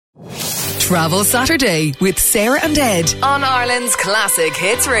Travel Saturday with Sarah and Ed on Ireland's Classic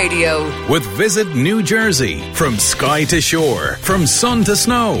Hits Radio. With Visit New Jersey. From sky to shore, from sun to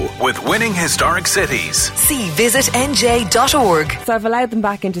snow. With winning historic cities. See visitnj.org. So I've allowed them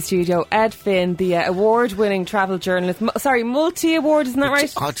back into studio. Ed Finn, the award-winning travel journalist. Multi-award, isn't that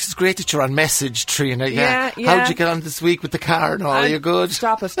right? Oh, it's great that you're on message, Trina. Yeah. How'd you get on this week with the car and all? Are you good?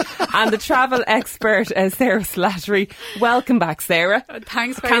 Stop it. And the travel expert, Sarah Slattery. Welcome back, Sarah.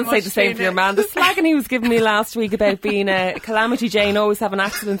 Thanks very Can't much. say the same for your man. The slagging he was giving me last week about being a Calamity Jane, always having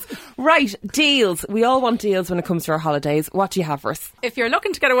accidents. Right, deals. We all want deals when it comes to our holidays. What do you have for us? If you're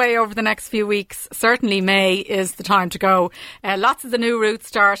looking to get away over the next few weeks, certainly May is the time to go. Lots of the new routes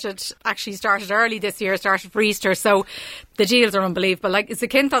started early this year, started for Easter, so the deals are unbelievable. Like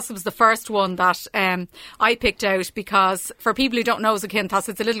Zakynthos was the first one that I picked out because for people who don't know Zakynthos,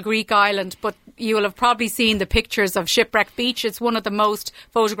 it's a little Greek island, but you will have probably seen the pictures of Shipwreck Beach. It's one of the most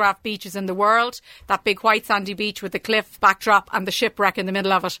photographed beaches in the world. That big white sandy beach with the cliff backdrop and the shipwreck in the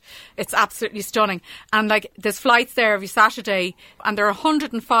middle of it. It's absolutely stunning. And like there's flights there every Saturday and they're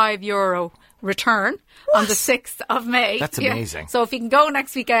 €105 return on the 6th of May. That's amazing. Yeah. So if you can go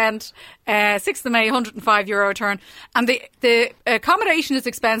next weekend, 6th of May, €105 return. And the accommodation is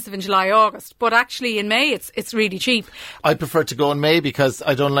expensive in July, August, but actually in May it's really cheap. I prefer to go in May because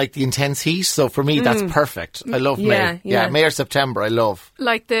I don't like the intense heat, so for me that's perfect. I love May. Yeah, May or September I love.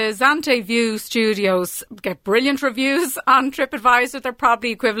 Like the Zante View Studios get brilliant reviews on TripAdvisor. They're probably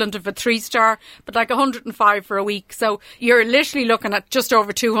equivalent of a 3-star, but like 105 for a week. So you're literally looking at just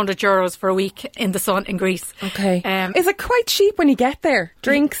over €200 for a week in the sun in Greece. Okay. Is it quite cheap when you get there?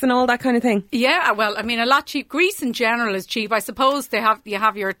 Drinks and all that kind of thing? Yeah, well, I mean, a lot cheap. Greece in general is cheap. I suppose you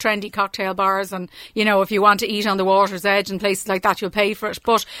have your trendy cocktail bars and, you know, if you want to eat on the water's edge and places like that, you'll pay for it.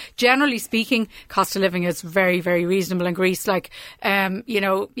 But generally speaking, cost of living is very, very reasonable in Greece. Like, you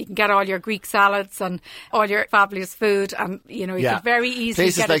know, you can get all your Greek salads and all your fabulous food and, you know, you can very easily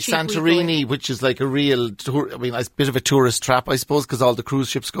places get like a cheap Santorini, which is like a real a bit of a tourist trap, I suppose, because all the cruise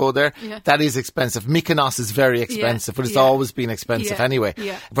ships go there. Yeah. That is expensive. Mykonos is very expensive, but it's always been expensive anyway.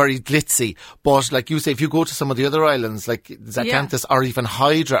 Yeah. Very glitzy. But like you say, if you go to some of the other islands, like Zakynthos or even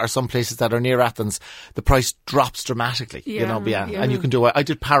Hydra or some places that are near Athens, the price drops dramatically. You know, and you can do. I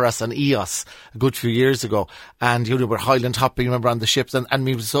did Paros and Ios a good few years ago, and you know, we're Highland hopping, remember, on the ships, and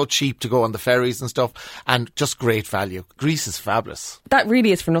it was so cheap to go on the ferries and stuff, and just great value. Greece is fabulous. That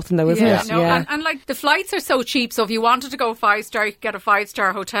really is for nothing, though, isn't it? No, and like the flights are so cheap. So if you wanted to go 5-star, you could get a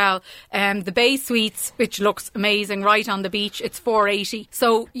 5-star hotel. The Bay Suites, which looks amazing, right on the beach, it's €480.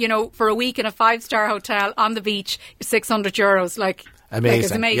 So, you know, for a week in a 5-star hotel on the beach, €600. Like, amazing. Like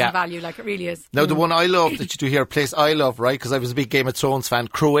it's amazing value, like it really is. Now, the one I love that you do here, a place I love, right, because I was a big Game of Thrones fan,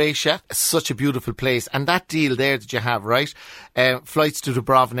 Croatia. Such a beautiful place. And that deal there that you have, right, flights to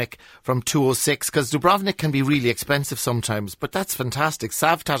Dubrovnik from 206, because Dubrovnik can be really expensive sometimes, but that's fantastic.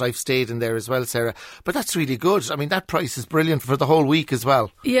 Savtat, I've stayed in there as well, Sarah, but that's really good. I mean, that price is brilliant for the whole week as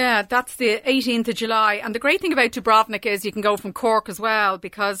well. Yeah, that's the 18th of July. And the great thing about Dubrovnik is you can go from Cork as well,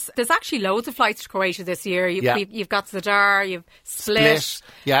 because there's actually loads of flights to Croatia this year. You've got Zadar, you've Split.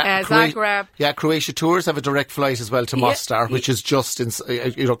 Zagreb. Croatia Tours have a direct flight as well to Mostar, which is just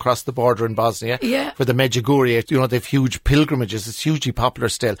across the border in Bosnia. For the Medjugorje, you know, they've huge pilgrimages. It's hugely popular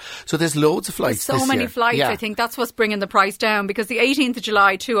still. So there's loads of flights. There's so many flights. I think that's what's bringing the price down, because the 18th of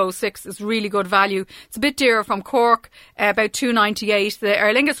July 206 is really good value. It's a bit dearer from Cork, about $298. The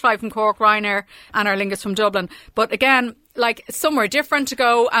Aer Lingus flight from Cork, Ryanair, and Aer Lingus from Dublin. But again, like somewhere different to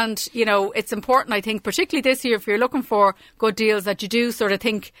go, and you know, it's important, I think, particularly this year, if you're looking for good deals, that you do sort of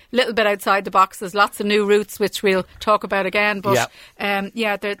think a little bit outside the box. There's lots of new routes which we'll talk about again, but there's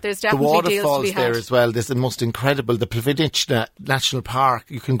definitely deals to be had. The waterfalls there as well, there's the most incredible, the Plivinic National Park.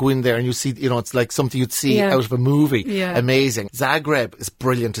 You can go in there and you see, you know, it's like something you'd see out of a movie. Amazing. Zagreb is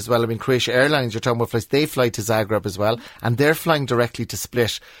brilliant as well. I mean, Croatia Airlines, you're talking about flights, they fly to Zagreb as well, and they're flying directly to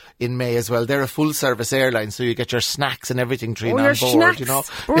Split in May as well. They're a full service airline, so you get your snacks and everything, Trina, on board, snacks. You know.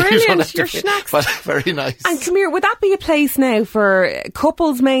 Brilliant, your snacks. But very nice. And come here, would that be a place now for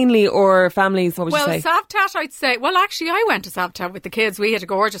couples mainly or families? What would you say? Well, Savtat, I'd say. Well, actually, I went to Savtat with the kids. We had a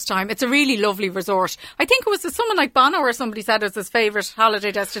gorgeous time. It's a really lovely resort. I think it was someone like Bono or somebody said it was his favourite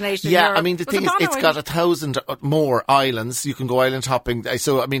holiday destination. Yeah, in Europe. I mean, the thing is, it's got 1,000 more islands. You can go island hopping.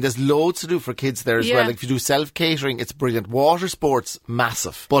 So, I mean, there's loads to do for kids there as well. Like if you do self-catering, it's brilliant. Water sports,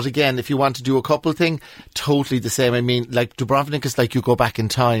 massive. But again, if you want to do a couple thing, totally the same. I mean, like Dubrovnik is like you go back in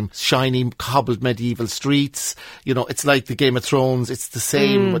time. Shiny, cobbled medieval streets. You know, it's like the Game of Thrones. It's the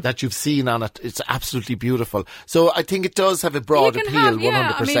same that you've seen on it. It's absolutely beautiful. So I think it does have a broad appeal, 100%.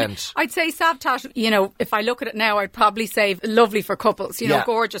 I mean, I'd say Savtat, you know, if I look at it now, I'd probably say lovely for couples. You know,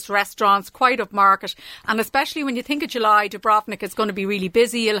 gorgeous restaurants, quite upmarket. And especially when you think of July, Dubrovnik is going to be really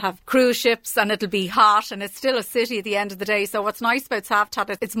busy. You'll have cruise ships and it'll be hot, and it's still a city at the end of the day. So what's nice about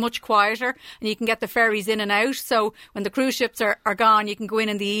Savtat, it's much quieter and you can get the ferries in and out. So when the cruise ships are gone, you can go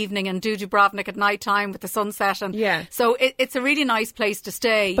in the evening and do Dubrovnik at night time with the sunset. And so it's a really nice place to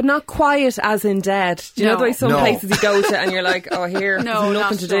stay. But not quiet as in dead. Do you know the way some places you go to and you're like, oh, here, there's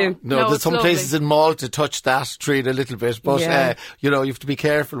nothing to do. No, there's some places in Malta touch that trade a little bit. But, you know, you have to be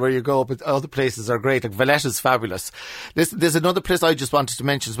careful where you go. But other places are great. Like Valletta's fabulous. There's another place I just wanted to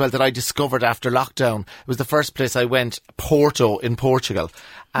mention as well that I discovered after lockdown. It was the first place I went, Porto in Portugal.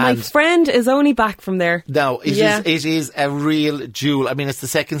 And my friend is only back from there. Now, it is a real jewel. I mean, it's the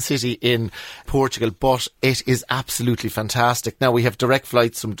second city in Portugal, but it is absolutely fantastic. Now, we have direct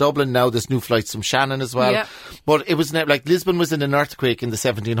flights from Dublin. Now, there's new flights from Shannon as well. Yeah. But it was never, like, Lisbon was in an earthquake in the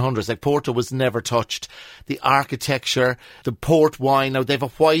 1700s. Like, Porto was never touched. The architecture, the port wine. Now, they have a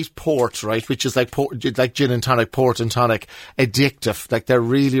white port, right, which is like gin and tonic, port and tonic, addictive. Like, they're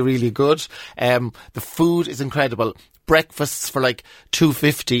really, really good. The food is incredible. Breakfasts for like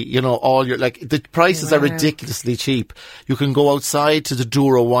 $2.50, you know, all your, like, the prices are ridiculously cheap. You can go outside to the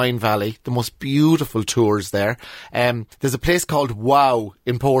Douro Wine Valley, the most beautiful tours there. There's a place called Wow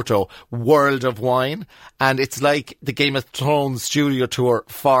in Porto, World of Wine, and it's like the Game of Thrones studio tour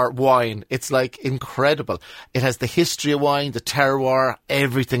for wine. It's like incredible. It has the history of wine, the terroir,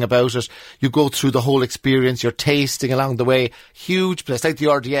 everything about it. You go through the whole experience, you're tasting along the way. Huge place, like the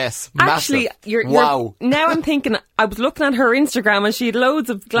RDS. Actually, massive. Wow. Now I'm thinking, I was looking at her Instagram and she had loads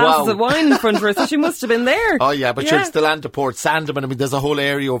of glasses of wine in front of her, so she must have been there. Oh yeah, but it's the land of Port Sandeman. I mean, there's a whole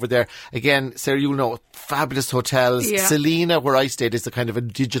area over there. Again, Sarah, you'll know, fabulous hotels. Yeah. Selena, where I stayed, is a kind of a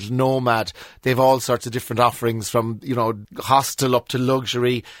digital nomad. They have all sorts of different offerings, from, you know, hostel up to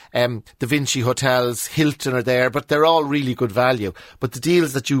luxury. Da Vinci hotels, Hilton are there, but they're all really good value. But the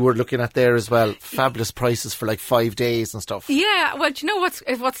deals that you were looking at there as well, fabulous prices for like 5 days and stuff. Yeah, well, do you know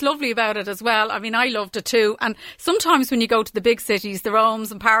what's lovely about it as well? I mean, I loved it too. And sometimes when you go to the big cities, the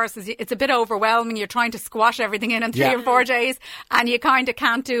Romes and Parises, it's a bit overwhelming. You're trying to squash everything in 3 or 4 days, and you kind of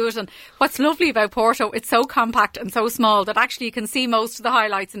can't do it. And what's lovely about Porto, it's so compact and so small that actually you can see most of the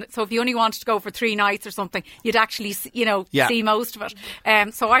highlights in it. So if you only wanted to go for 3 nights or something, you'd actually, you know, see most of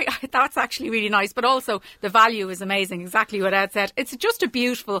it. So that's actually really nice. But also the value is amazing. Exactly what Ed said. It's just a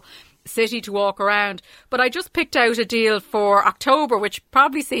beautiful city to walk around. But I just picked out a deal for October, which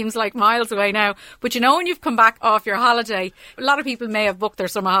probably seems like miles away now. But you know, when you've come back off your holiday, a lot of people may have booked their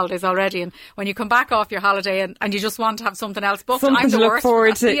summer holidays already, and when you come back off your holiday and you just want to have something else booked, something to look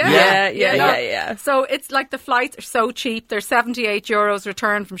forward to. Yeah. So it's like the flights are so cheap. They're €78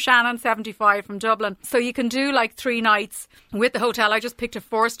 return from Shannon, 75 from Dublin. So you can do like 3 nights with the hotel. I just picked a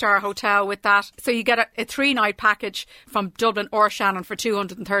 4-star hotel with that. So you get a 3-night package from Dublin or Shannon for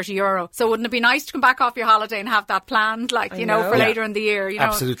 €230. So wouldn't it be nice to come back off your holiday and have that planned, like, you know, for later in the year? You know?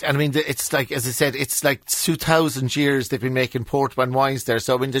 Absolutely. And I mean, it's like, as I said, it's like 2,000 years they've been making port wine wines there.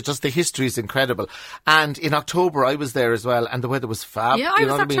 So I mean, just the history is incredible. And in October I was there as well, and the weather was fab. Yeah, I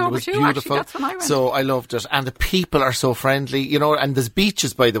was October it was too, beautiful. Actually, that's when I went. So I loved it. And the people are so friendly, you know, and there's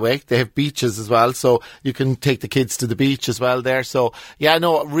beaches, by the way. They have beaches as well, so you can take the kids to the beach as well there. So yeah,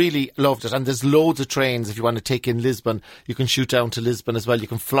 no, really loved it. And there's loads of trains if you want to take in Lisbon. You can shoot down to Lisbon as well. You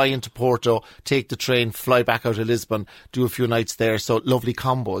can fly into Porto, take the train, fly back out of Lisbon, do a few nights there. So lovely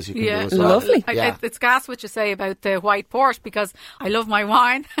combos you can do as well. Lovely. It's gas what you say about the white port, because I love my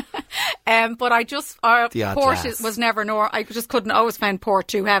wine. But I just, port was never, I just couldn't, always found port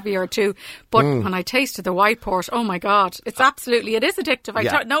too heavy or too. But when I tasted the white port, oh my God, it is addictive.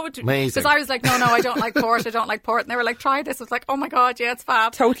 Because I was like, no, I don't like port. And they were like, try this. I was like, oh my God, yeah, it's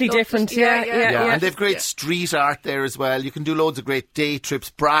fab. Totally different. Yeah. And they've great street art there as well. You can do loads of great day trips.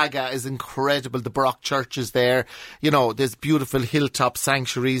 Braga is incredible. The Baroque churches there. You know, there's beautiful hilltop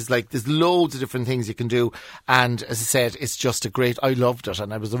sanctuaries. Like, there's loads of different things you can do. And as I said, it's just I loved it.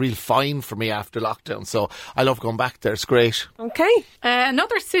 And it was a real find for me after lockdown. So I love going back there. It's great. Okay.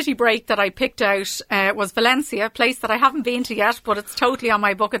 Another city break that I picked out was Valencia, a place that I haven't been to yet, but it's totally on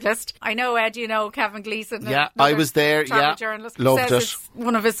my bucket list. I know, Ed, you know Kevin Gleeson. Yeah, I was there. Yeah, journalist, loved it. It's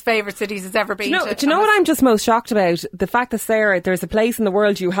one of his favourite cities he's ever been to. Do you know what I'm just most shocked about? The fact that, Sarah, there's a place in the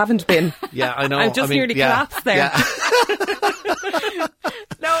world you haven't been. Yeah, I know. I've just nearly collapsed there. Yeah.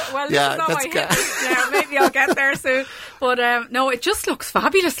 No, well, this is not my hit now. Maybe I'll get there soon. But no, it just looks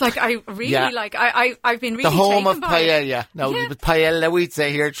fabulous. Like, I really like. I've been really the home of paella. No, paella we'd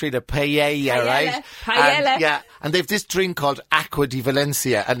say here, Trina. Paella, right? Paella. And they've this drink called Aqua di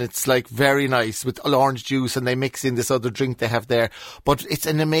Valencia, and it's like very nice with orange juice, and they mix in this other drink they have there. But it's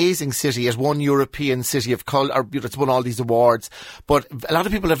an amazing city. It's one European city of colour. It's won all these awards. But a lot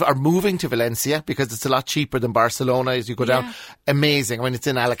of people are moving to Valencia because it's a lot cheaper than Barcelona as you go down. Amazing. I mean, it's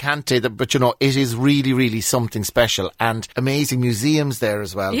in Alicante, but it is really, really something special, and amazing museums there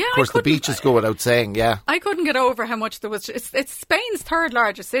as well. Yeah, of course, the beaches go without saying. Yeah, I couldn't get over how much there was. It's Spain's third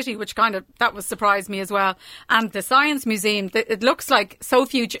largest city, which that was surprised me as well. And the Science Museum, it looks like so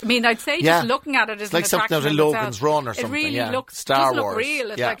future. I mean, I'd say just looking at it is like something out of Logan's Run or something. It really looks Star Wars. Look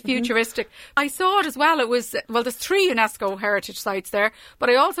real. It's like futuristic. I saw it as well. It was there's 3 UNESCO heritage sites there, but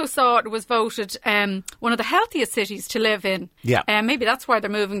I also saw it was voted one of the healthiest cities to live in. Yeah, maybe that's why they're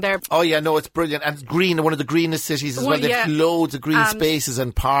moving there. Oh yeah, no, it's brilliant, and it's green. One of the greenest cities as well. They've loads of green spaces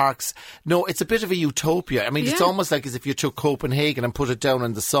and parks. No, it's a bit of a utopia. I mean, it's almost like as if you took Copenhagen and put it down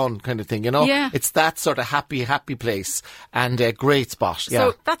in the sun, kind of thing. Yeah. It's that sort of happy place, and a great spot. Yeah.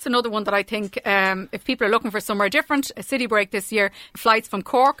 So that's another one that I think if people are looking for somewhere different, a city break this year, flights from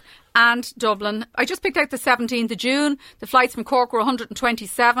Cork and Dublin. I just picked out the 17th of June. The flights from Cork were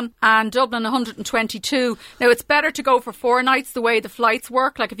 127 and Dublin 122. Now, it's better to go for 4 nights the way the flights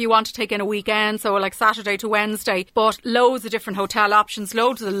work, like if you want to take in a weekend, so like Saturday to Wednesday, but loads of different hotel options,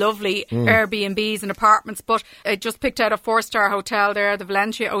 loads of the lovely Airbnbs and apartments. But I just picked out a 4-star hotel there, the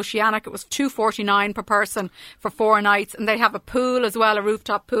Valencia Oceanic. It was $249 per person for 4 nights, and they have a pool as well, a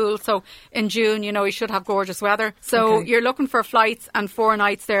rooftop pool. So in June, you should have gorgeous weather. So you're looking for flights and 4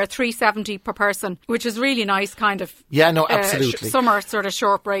 nights there, $370 per person, which is really nice kind of absolutely summer sort of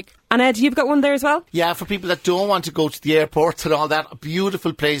short break. And Ed, you've got one there as well? Yeah, for people that don't want to go to the airport and all that, a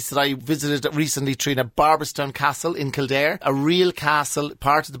beautiful place that I visited recently, Trina, Barberstown Castle in Kildare. A real castle,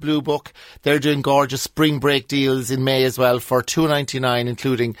 part of the Blue Book. They're doing gorgeous spring break deals in May as well for $299,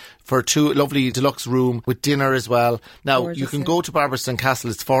 including for 2 lovely deluxe room with dinner as well. Now, you can go to Barberstown Castle.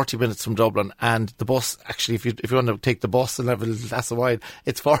 It's 40 minutes from Dublin, and the bus, actually, if you want to take the bus and have a little glass of wine,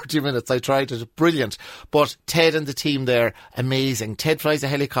 it's 40 minutes. I tried it. Brilliant. But Ted and the team there, amazing. Ted flies a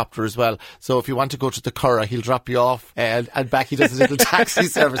helicopter as well. So if you want to go to the Curragh, he'll drop you off and back. He does a little taxi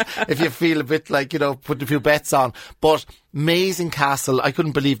service if you feel a bit like, putting a few bets on. But amazing castle. I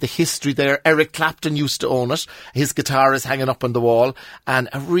couldn't believe the history there. Eric Clapton used to own it. His guitar is hanging up on the wall, and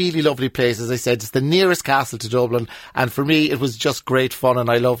a really lovely place. As I said, it's the nearest castle to Dublin, and for me it was just great fun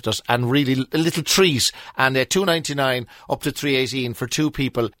and I loved it, and really a little treat. And $299 up to $318 for 2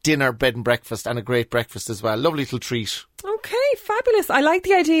 people, dinner, bed and breakfast, and a great breakfast as well. Lovely little treat. Okay, fabulous. I like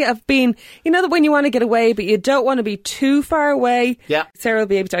the idea of being, that when you want to get away, but you don't want to be too far away. Yeah. Sarah will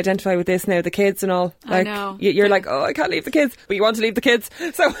be able to identify with this now, the kids and all. Like, I know. You're like, I can't leave the kids, but you want to leave the kids.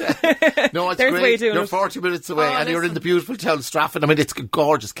 So no, it's there's great. a way of doing You're it. 40 minutes away and you're in the beautiful town of Strafford. I mean, it's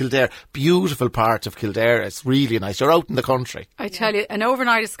gorgeous, Kildare. Beautiful part of Kildare. It's really nice. You're out in the country. I tell you, an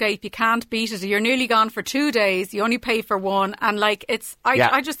overnight escape, you can't beat it. You're nearly gone for 2 days. You only pay for 1. And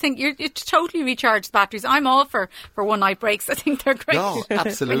I just think it totally recharges batteries. I'm all for one night breaks. I think they're great. No,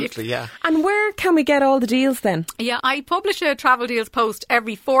 absolutely, yeah. And where can we get all the deals then? Yeah, I publish a travel deals post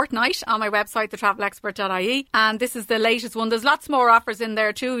every fortnight on my website, thetravelexpert.ie, and this is the latest one. There's lots more offers in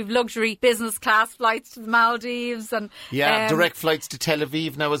there too. We've luxury business class flights to the Maldives and direct flights to Tel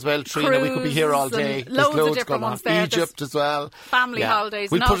Aviv now as well, Trina. We could be here all day. There's loads of different ones there. Egypt as well. Family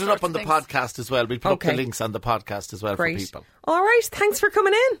holidays. We'll and put it up on the things. podcast as well. We'll put up the links on the podcast as well for people. All right, thanks for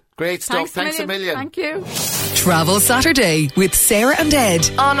coming in. Great stuff. Thanks a million. Thank you. Travel Saturday with Sarah and Ed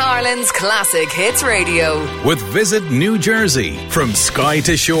on Ireland's Classic Hits Radio. With Visit New Jersey. From sky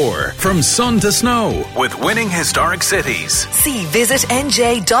to shore. From sun to snow. With Winning Historic Cities. See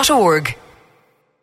visitnj.org.